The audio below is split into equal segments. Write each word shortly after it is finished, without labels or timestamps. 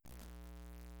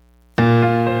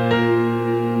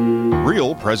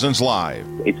Real Presence Live.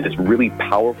 It's this really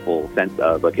powerful sense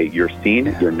of, okay, you're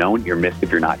seen, you're known, you're missed if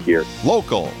you're not here.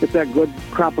 Local. It's that good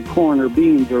crop of corn or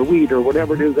beans or wheat or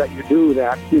whatever it is that you do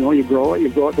that, you grow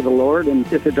it to the Lord, and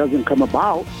if it doesn't come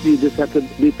about, you just have to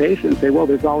be patient and say, well,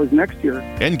 there's always next year.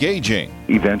 Engaging.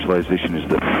 Evangelization is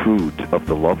the fruit of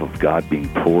the love of God being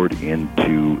poured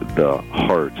into the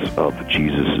hearts of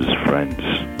Jesus' friends.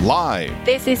 Live.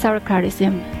 This is our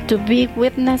charism, to be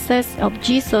witnesses of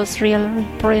Jesus' real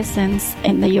presence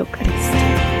in the Eucharist.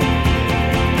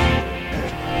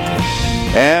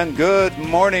 And good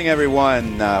morning,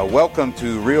 everyone. Welcome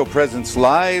to Real Presence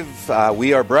Live.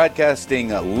 We are broadcasting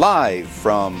live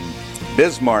from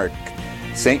Bismarck,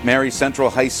 St. Mary Central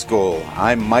High School.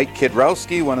 I'm Mike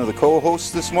Kidrowski, one of the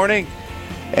co-hosts this morning,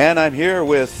 and I'm here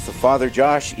with Father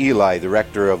Josh Eli, the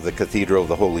rector of the Cathedral of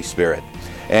the Holy Spirit.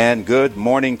 And good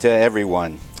morning to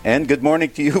everyone. And good morning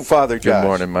to you, Father Josh. Good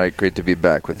morning, Mike. Great to be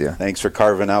back with you. Thanks for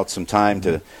carving out some time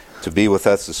to be with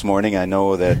us this morning. I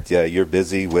know that you're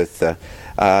busy with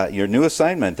your new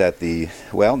assignment at the,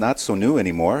 well, not so new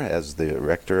anymore, as the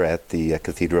rector at the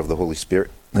Cathedral of the Holy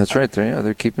Spirit. That's right.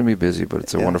 They're keeping me busy, but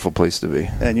it's a wonderful place to be.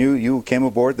 And you came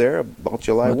aboard there about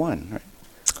July 1,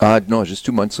 right? No, just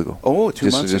 2 months ago. Oh, 2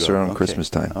 months ago. Just around Christmas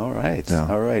time. All right. Yeah.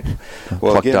 All right.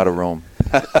 Well, plucked out of Rome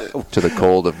to the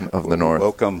cold of the north.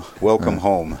 Welcome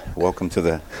home. Welcome to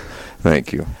the.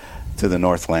 Thank you. To the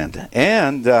Northland.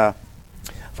 And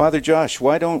Father Josh,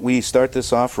 why don't we start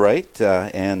this off right?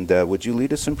 And would you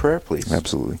lead us in prayer, please?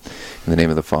 Absolutely. In the name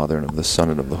of the Father, and of the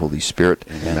Son, and of the Holy Spirit.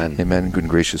 Amen. Amen. Good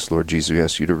and gracious Lord Jesus, we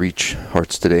ask you to reach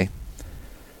hearts today,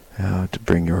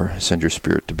 to send your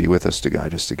Spirit to be with us, to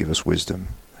guide us, to give us wisdom,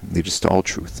 and lead us to all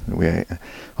truth. And we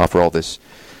offer all this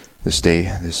day,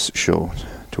 this show,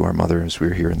 to our mother as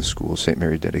we're here in the school, St.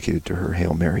 Mary, dedicated to her.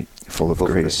 Hail Mary, full of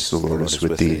grace, the Lord is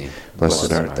with thee.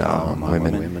 Blessed art thou among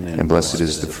women, and blessed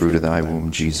is the fruit of thy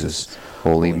womb, Jesus.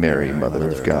 Holy Mary, Mother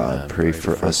of God, pray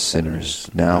for us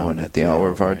sinners, now and at the hour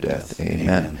of our death.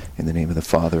 Amen. In the name of the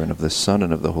Father, and of the Son,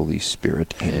 and of the Holy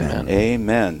Spirit. Amen.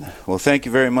 Amen. Well, thank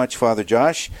you very much, Father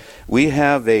Josh. We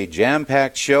have a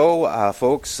jam-packed show,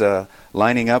 folks,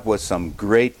 lining up with some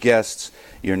great guests.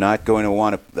 You're not going to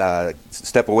want to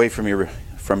step away from your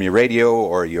radio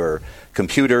or your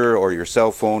computer or your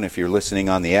cell phone if you're listening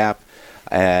on the app.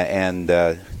 And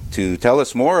to tell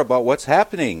us more about what's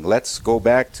happening, let's go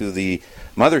back to the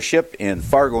mothership in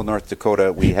Fargo, North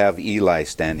Dakota. We have Eli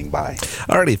standing by.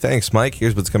 Alrighty, thanks, Mike.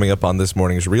 Here's what's coming up on this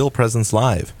morning's Real Presence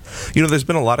Live. There's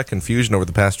been a lot of confusion over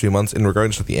the past few months in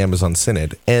regards to the Amazon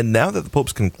Synod, and now that the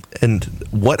Pope's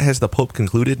what has the Pope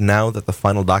concluded now that the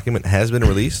final document has been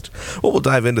released? Well, we'll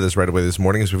dive into this right away this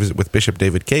morning as we visit with Bishop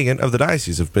David Kagan of the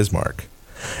Diocese of Bismarck.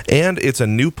 And it's a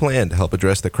new plan to help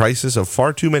address the crisis of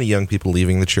far too many young people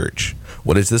leaving the church.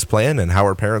 What is this plan, and how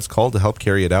are parents called to help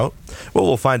carry it out? Well,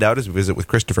 we'll find out as we visit with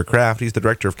Christopher Kraft. He's the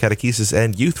Director of Catechesis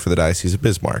and Youth for the Diocese of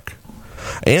Bismarck.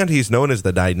 And he's known as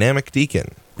the Dynamic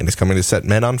Deacon, and is coming to set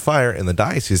men on fire in the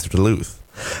Diocese of Duluth.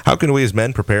 How can we as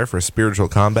men prepare for spiritual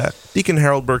combat? Deacon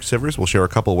Harold Burke-Sivers will share a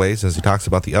couple ways as he talks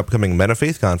about the upcoming Men of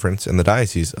Faith Conference in the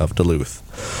Diocese of Duluth.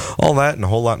 All that and a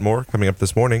whole lot more coming up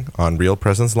this morning on Real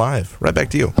Presence Live. Right back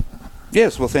to you.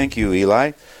 Yes, well, thank you,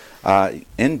 Eli.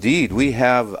 Indeed, we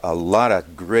have a lot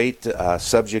of great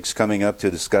subjects coming up to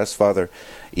discuss, Father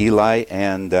Eli,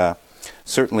 and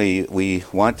certainly we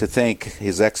want to thank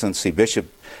His Excellency Bishop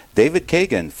David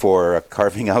Kagan for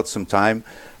carving out some time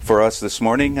for us this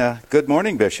morning. Good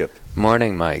morning, Bishop.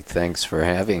 Morning, Mike. Thanks for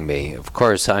having me. Of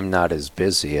course, I'm not as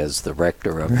busy as the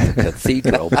rector of the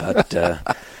cathedral, but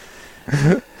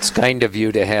it's kind of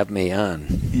you to have me on.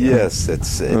 Yes,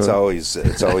 it's always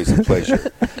a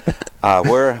pleasure.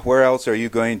 Where else are you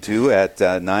going to at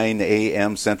 9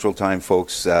 a.m. Central Time,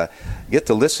 folks? Get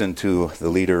to listen to the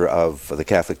leader of the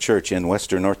Catholic Church in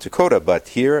Western North Dakota, but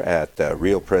here at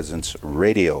Real Presence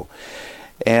Radio.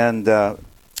 And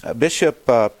Bishop,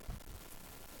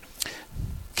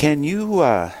 can you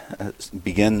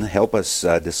help us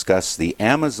discuss the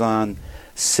Amazon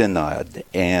Synod?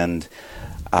 And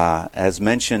as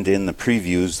mentioned in the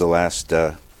previews the last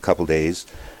couple days,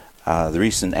 the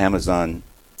recent Amazon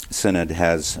Synod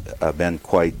has been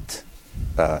quite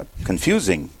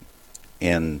confusing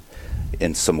in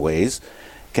some ways.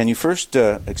 Can you first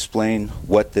explain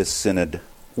what this Synod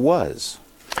was?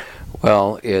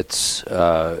 Well, it's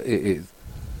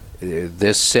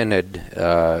this Synod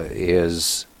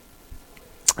is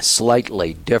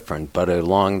slightly different, but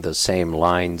along the same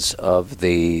lines of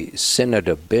the Synod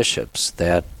of Bishops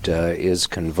that is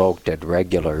convoked at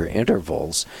regular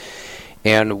intervals,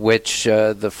 and which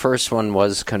the first one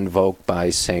was convoked by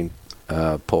St.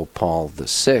 Pope Paul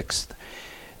VI.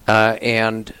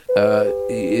 And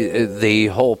the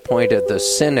whole point of the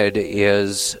synod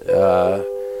is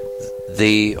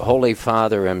the Holy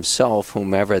Father himself,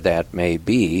 whomever that may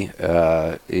be,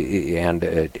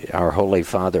 and our Holy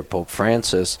Father, Pope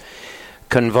Francis,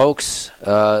 convokes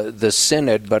the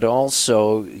synod, but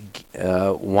also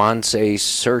wants a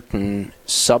certain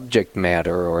subject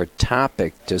matter or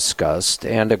topic discussed,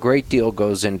 and a great deal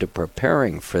goes into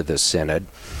preparing for the synod.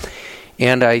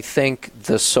 And I think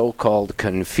the so-called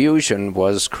confusion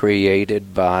was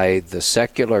created by the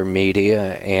secular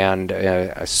media and,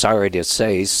 sorry to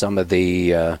say, some of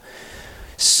the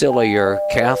sillier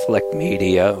Catholic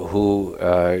media who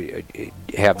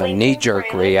have a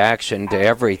knee-jerk reaction to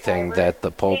everything that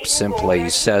the Pope simply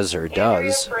says or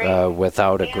does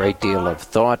without a great deal of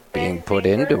thought being put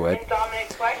into it.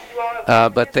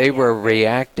 But they were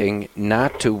reacting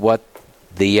not to what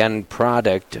the end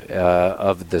product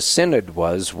of the synod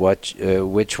was, which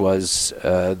was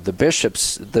the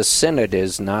bishops. The synod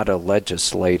is not a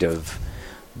legislative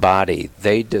body.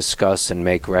 They discuss and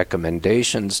make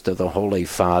recommendations to the Holy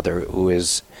Father, who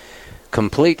is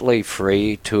completely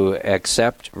free to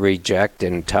accept, reject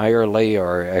entirely,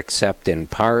 or accept in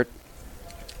part,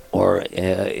 or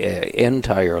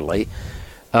entirely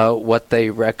what they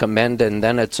recommend, and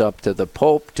then it's up to the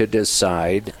Pope to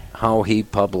decide how he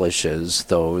publishes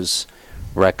those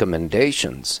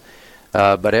recommendations.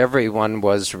 But everyone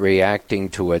was reacting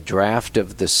to a draft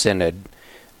of the synod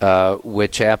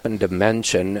which happened to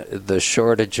mention the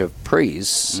shortage of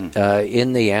priests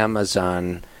in the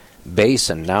Amazon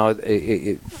basin. Now,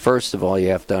 first of all, you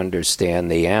have to understand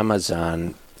the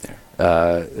Amazon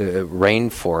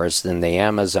rainforest in the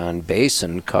Amazon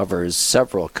basin covers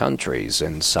several countries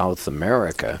in South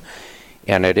America.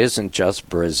 And it isn't just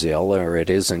Brazil, or it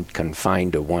isn't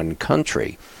confined to one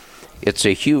country. It's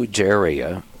a huge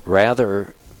area,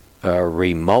 rather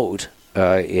remote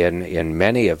in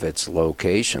many of its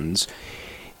locations.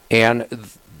 And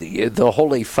the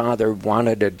Holy Father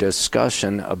wanted a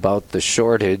discussion about the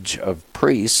shortage of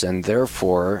priests, and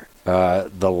therefore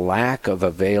the lack of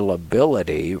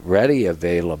availability, ready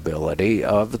availability,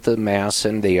 of the Mass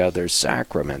and the other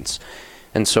sacraments.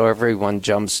 And so everyone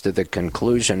jumps to the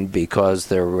conclusion, because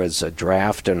there was a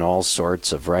draft and all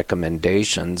sorts of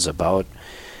recommendations about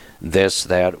this,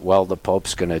 that, well, the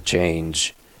Pope's going to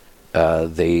change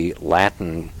the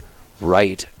Latin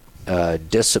rite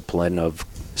discipline of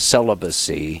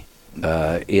celibacy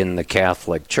in the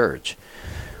Catholic Church.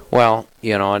 Well,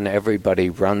 and everybody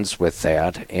runs with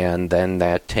that, and then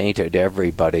that tainted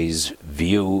everybody's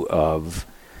view of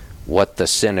what the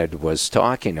synod was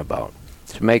talking about.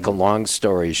 To make a long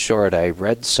story short, I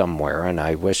read somewhere, and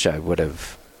I wish I would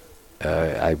have,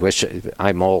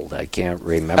 I'm old, I can't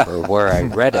remember where I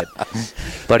read it,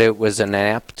 but it was an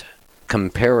apt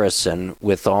comparison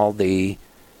with all the,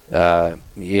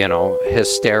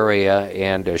 hysteria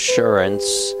and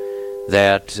assurance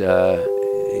that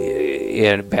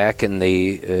back in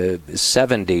the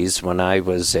 70s, when I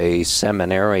was a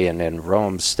seminarian in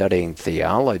Rome studying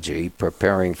theology,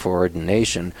 preparing for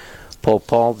ordination, Pope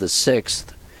Paul VI,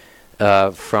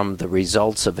 from the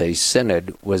results of a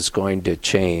synod, was going to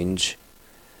change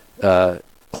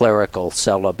clerical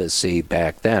celibacy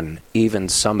back then. Even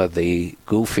some of the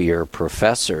goofier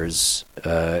professors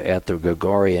at the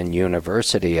Gregorian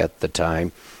University at the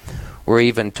time were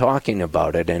even talking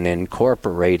about it and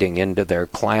incorporating into their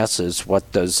classes,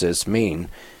 what does this mean?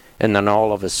 And then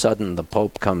all of a sudden the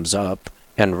Pope comes up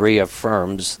and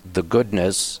reaffirms the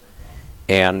goodness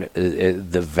and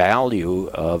the value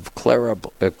of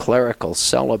clerical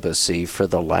celibacy for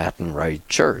the Latin Rite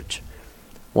Church.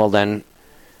 Well, then,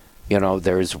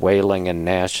 there's wailing and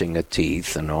gnashing of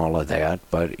teeth and all of that,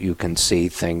 but you can see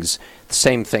things, the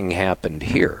same thing happened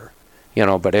here.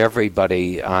 But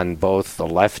everybody on both the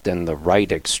left and the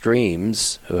right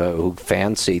extremes who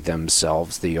fancy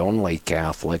themselves the only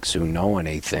Catholics who know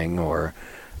anything or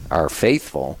are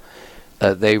faithful,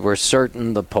 they were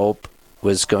certain the Pope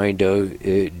was going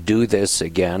to do this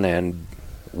again, and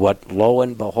lo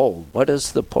and behold, what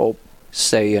does the Pope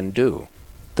say and do?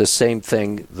 The same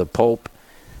thing the Pope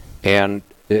and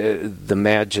the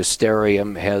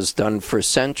magisterium has done for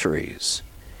centuries.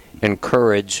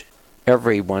 Encourage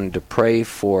everyone to pray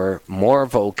for more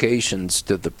vocations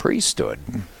to the priesthood.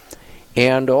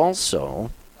 And also,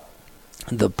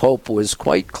 the Pope was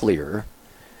quite clear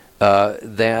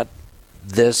that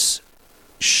this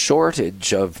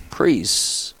shortage of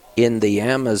priests in the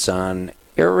Amazon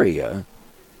area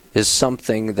is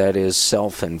something that is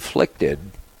self-inflicted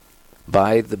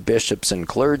by the bishops and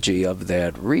clergy of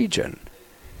that region.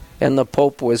 And the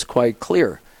Pope was quite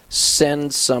clear.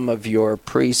 send some of your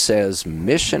priests as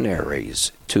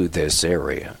missionaries to this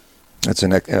area? That's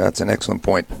an excellent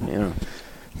point. Yeah.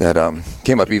 That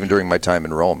came up even during my time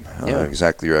in Rome. Yeah.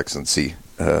 Exactly, Your Excellency.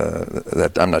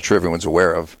 That I'm not sure everyone's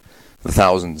aware of. The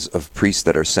thousands of priests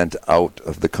that are sent out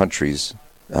of the countries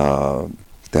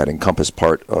that encompass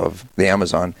part of the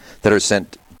Amazon, that are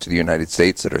sent to the United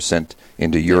States, that are sent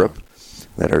into Europe,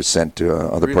 that are sent to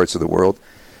other parts of the world,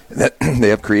 that they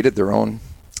have created their own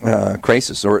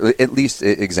crisis, or at least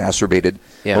exacerbated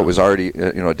what was already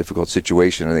a difficult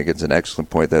situation. I think it's an excellent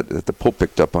point that the Pope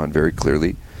picked up on very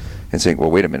clearly, and saying,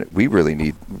 well, wait a minute, we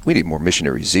need more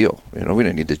missionary zeal. We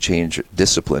don't need to change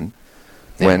discipline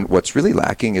when what's really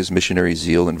lacking is missionary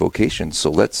zeal and vocation.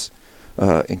 So let's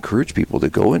encourage people to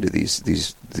go into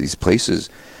these places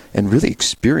and really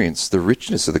experience the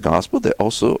richness of the gospel, that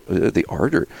also the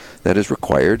ardor that is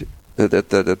required that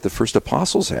the first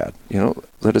apostles had.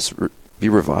 Let us be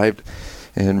revived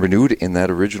and renewed in that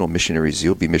original missionary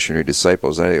zeal, be missionary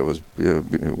disciples. It was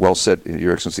well said,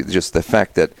 Your Excellency, just the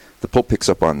fact that the Pope picks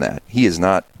up on that. He is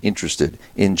not interested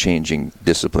in changing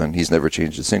discipline. He's never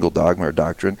changed a single dogma or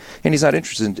doctrine, and he's not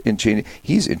interested in changing.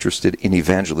 He's interested in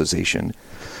evangelization.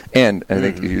 And I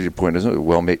think your point is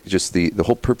well made. Just the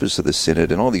whole purpose of the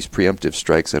synod and all these preemptive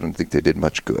strikes, I don't think they did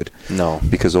much good. No.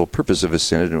 Because the whole purpose of a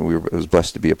synod, and I was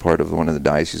blessed to be a part of one of the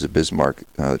dioceses of Bismarck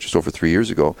just over 3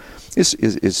 years ago,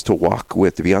 is to walk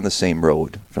with, to be on the same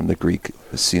road, from the Greek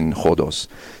synhodos,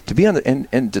 to be on the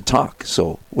and to talk.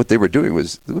 So what they were doing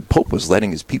was the Pope was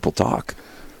letting his people talk.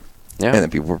 Yeah. And then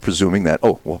people were presuming that,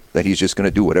 that he's just going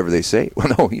to do whatever they say.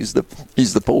 Well, no, he's the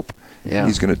Pope. Yeah.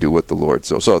 He's going to do what the Lord.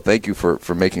 So thank you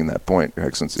for making that point, Your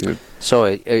Excellency. So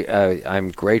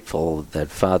I'm grateful that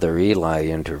Father Eli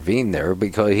intervened there,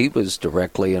 because he was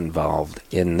directly involved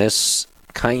in this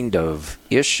kind of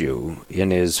issue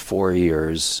in his 4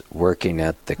 years working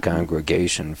at the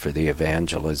Congregation for the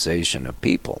Evangelization of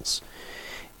Peoples.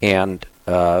 And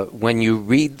when you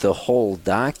read the whole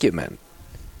document,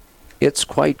 it's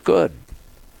quite good.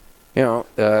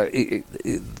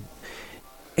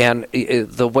 And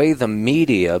the way the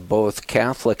media, both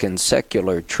Catholic and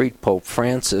secular, treat Pope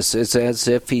Francis is as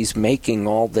if he's making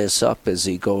all this up as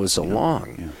he goes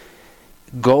along. Yeah.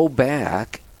 Go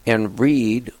back and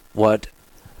read what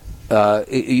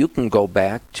you can go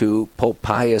back to Pope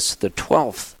Pius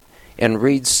XII and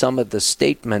read some of the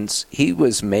statements he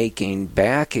was making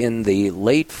back in the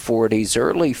late 40s,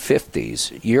 early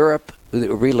 50s. Europe,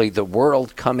 really the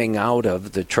world coming out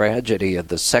of the tragedy of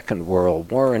the Second World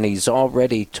War, and he's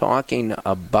already talking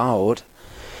about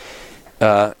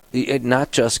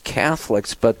not just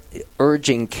Catholics, but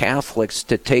urging Catholics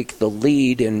to take the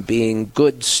lead in being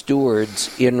good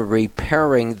stewards in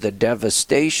repairing the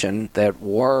devastation that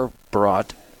war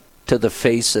brought to the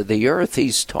face of the earth.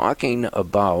 He's talking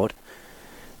about,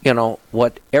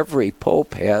 what every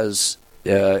pope has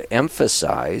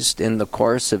emphasized in the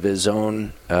course of his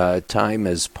own time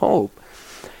as Pope: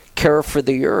 care for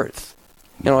the earth.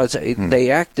 They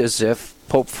act as if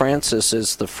Pope Francis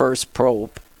is the first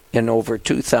Pope in over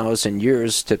 2,000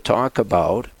 years to talk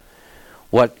about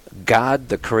what God,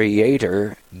 the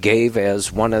Creator, gave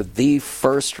as one of the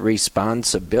first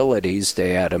responsibilities to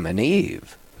Adam and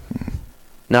Eve.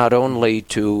 Not only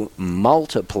to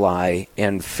multiply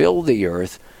and fill the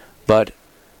earth, but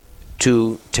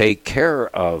to take care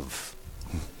of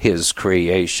his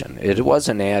creation. It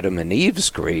wasn't Adam and Eve's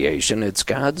creation, it's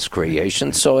God's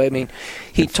creation. So,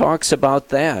 he talks about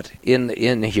that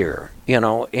in here,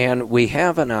 and we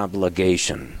have an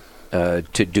obligation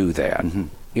to do that,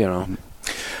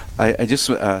 I just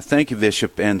thank you,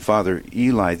 Bishop and Father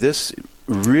Eli. This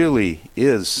really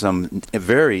is some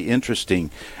very interesting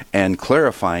and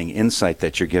clarifying insight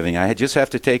that you're giving. I just have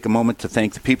to take a moment to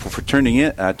thank the people for tuning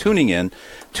in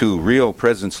to Real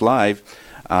Presence Live.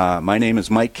 My name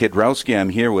is Mike Kidrowski. I'm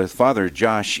here with Father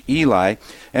Josh Eli,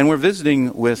 and we're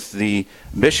visiting with the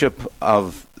Bishop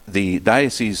of the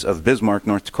Diocese of Bismarck,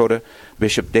 North Dakota,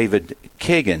 Bishop David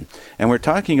Kagan, and we're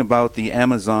talking about the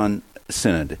Amazon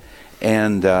Synod.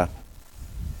 And,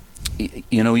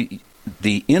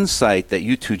 the insight that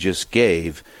you two just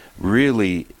gave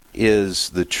really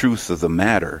is the truth of the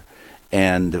matter,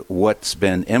 and what's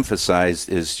been emphasized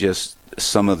is just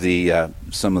some of the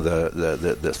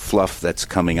fluff that's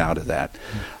coming out of that.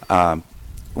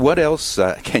 What else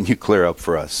can you clear up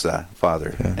for us,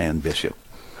 Father and Bishop?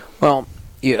 Well,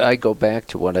 I go back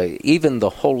to even the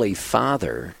Holy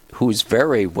Father, who's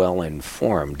very well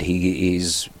informed.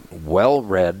 He's well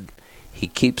read. He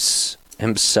keeps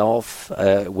himself,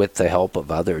 with the help of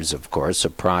others, of course,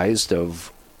 apprised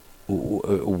of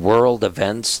world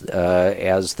events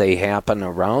as they happen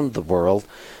around the world.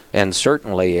 And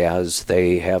certainly as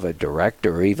they have a direct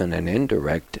or even an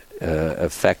indirect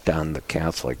effect on the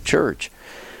Catholic Church.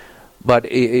 But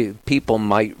people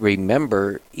might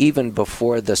remember, even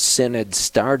before the synod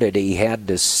started,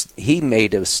 he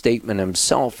made a statement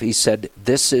himself. He said,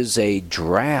 "This is a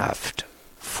draft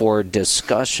for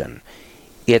discussion.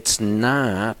 It's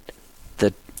not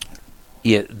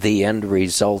the end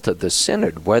result of the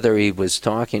synod." Whether he was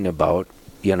talking about,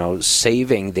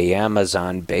 saving the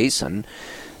Amazon basin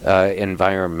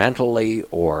environmentally,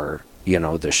 or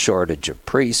the shortage of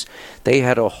priests, they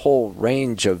had a whole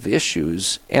range of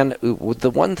issues. And the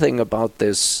one thing about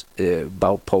this,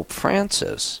 about Pope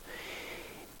Francis,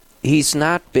 he's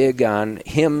not big on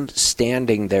him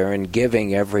standing there and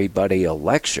giving everybody a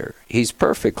lecture. He's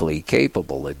perfectly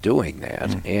capable of doing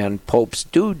that, and popes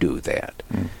do that.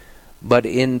 But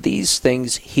in these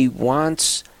things, he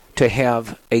wants to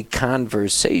have a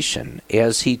conversation,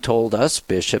 as he told us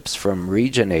bishops from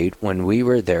Region 8 when we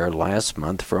were there last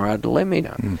month for Ad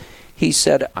Limina. He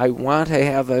said, "I want to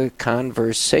have a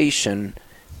conversation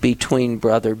between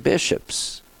brother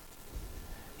bishops."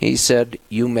 He said,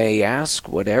 "You may ask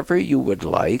whatever you would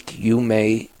like. You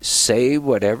may say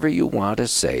whatever you want to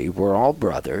say. We're all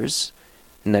brothers."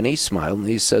 And then he smiled and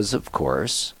he says, "Of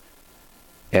course,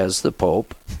 as the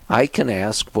Pope, I can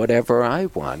ask whatever I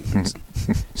want,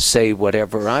 say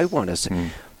whatever I want to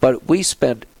say." But we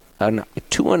spent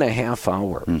 2.5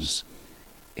 hours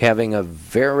having a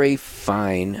very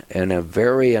fine and a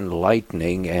very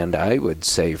enlightening, and I would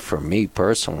say for me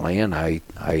personally, and I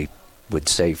would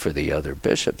say for the other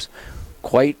bishops,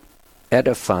 quite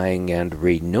edifying and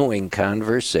renewing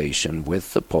conversation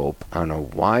with the Pope on a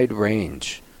wide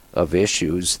range of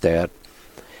issues that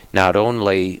not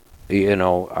only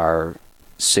are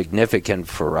significant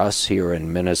for us here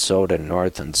in Minnesota,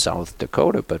 North and South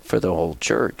Dakota, but for the whole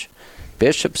church.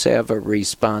 Bishops have a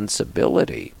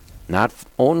responsibility, not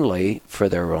only for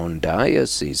their own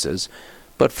dioceses,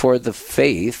 but for the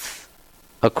faith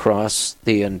across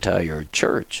the entire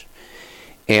church.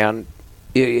 And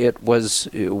it was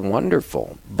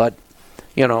wonderful. But,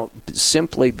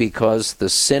 simply because the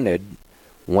synod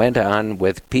went on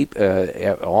with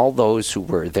all those who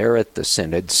were there at the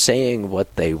synod saying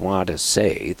what they want to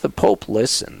say, the Pope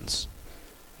listens,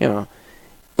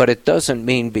 But it doesn't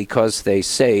mean because they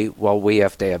say, well, we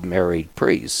have to have married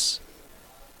priests,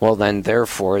 well, then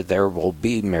therefore there will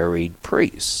be married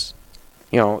priests.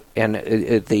 And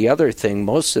the other thing,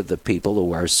 most of the people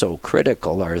who are so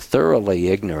critical are thoroughly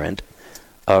ignorant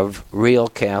of real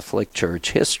Catholic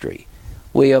Church history.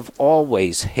 We have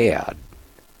always had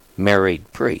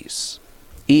married priests,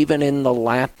 even in the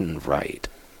Latin Rite.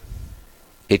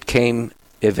 It came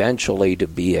eventually to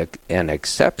be an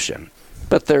exception,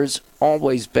 but there's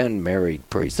always been married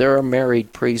priests. There are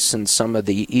married priests in some of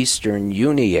the Eastern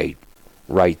Uniate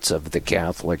rites of the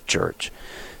Catholic Church.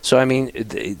 So,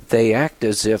 they act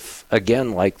as if,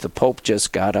 again, like the Pope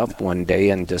just got up one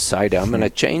day and decided, I'm going to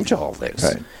change all this.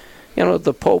 Right.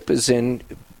 The Pope is in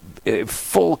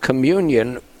full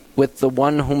communion with the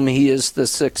one whom he is the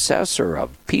successor of,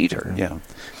 Peter. Yeah.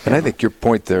 And I think your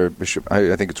point there, Bishop,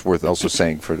 I think it's worth also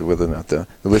saying, for whether or not the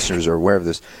listeners are aware of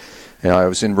this. I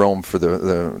was in Rome for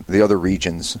the other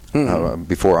regions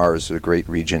before ours, the great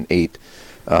Region 8,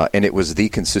 and it was the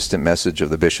consistent message of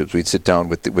the bishops. We'd sit down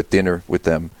with dinner with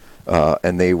them,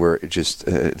 and they were just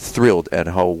thrilled at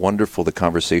how wonderful the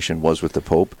conversation was with the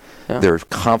Pope. Yeah. Their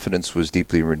confidence was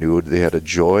deeply renewed. They had a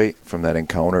joy from that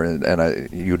encounter,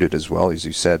 and you did as well, as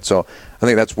you said. So I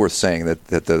think that's worth saying, that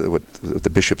what the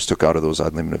bishops took out of those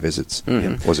ad limina visits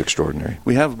was extraordinary.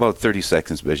 We have about 30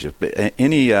 seconds, Bishop.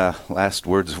 Any last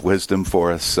words of wisdom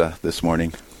for us this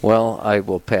morning? Well, I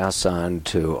will pass on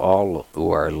to all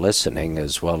who are listening,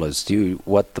 as well as to you,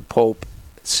 what the Pope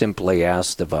simply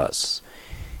asked of us.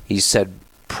 He said,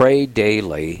 pray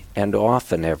daily and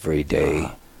often every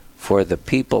day for the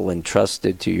people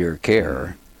entrusted to your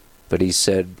care. But he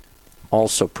said,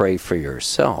 also pray for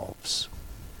yourselves.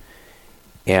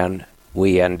 And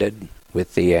we ended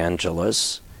with the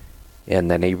Angelus, and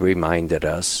then he reminded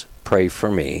us, pray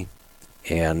for me.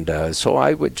 And so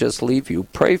I would just leave you,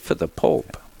 pray for the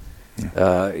Pope.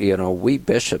 We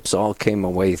bishops all came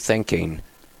away thinking,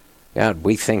 God,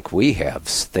 we think we have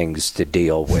things to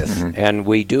deal with, and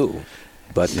we do.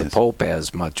 But the Pope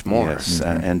has much more. Yes,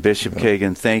 and Bishop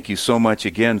Kagan, thank you so much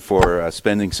again for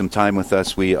spending some time with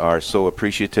us. We are so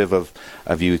appreciative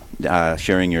of you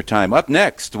sharing your time. Up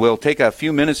next, we'll take a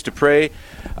few minutes to pray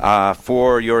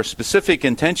for your specific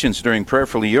intentions during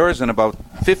Prayerfully Yours, and about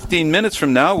 15 minutes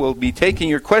from now, we'll be taking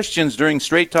your questions during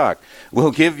Straight Talk.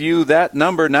 We'll give you that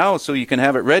number now so you can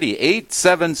have it ready,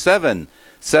 877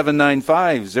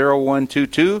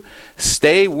 795-0122.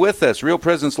 Stay with us. Real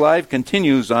Presence Live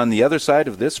continues on the other side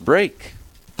of this break.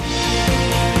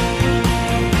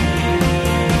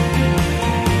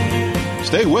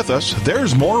 Stay with us.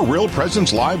 There's more Real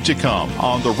Presence Live to come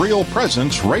on the Real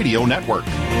Presence Radio Network.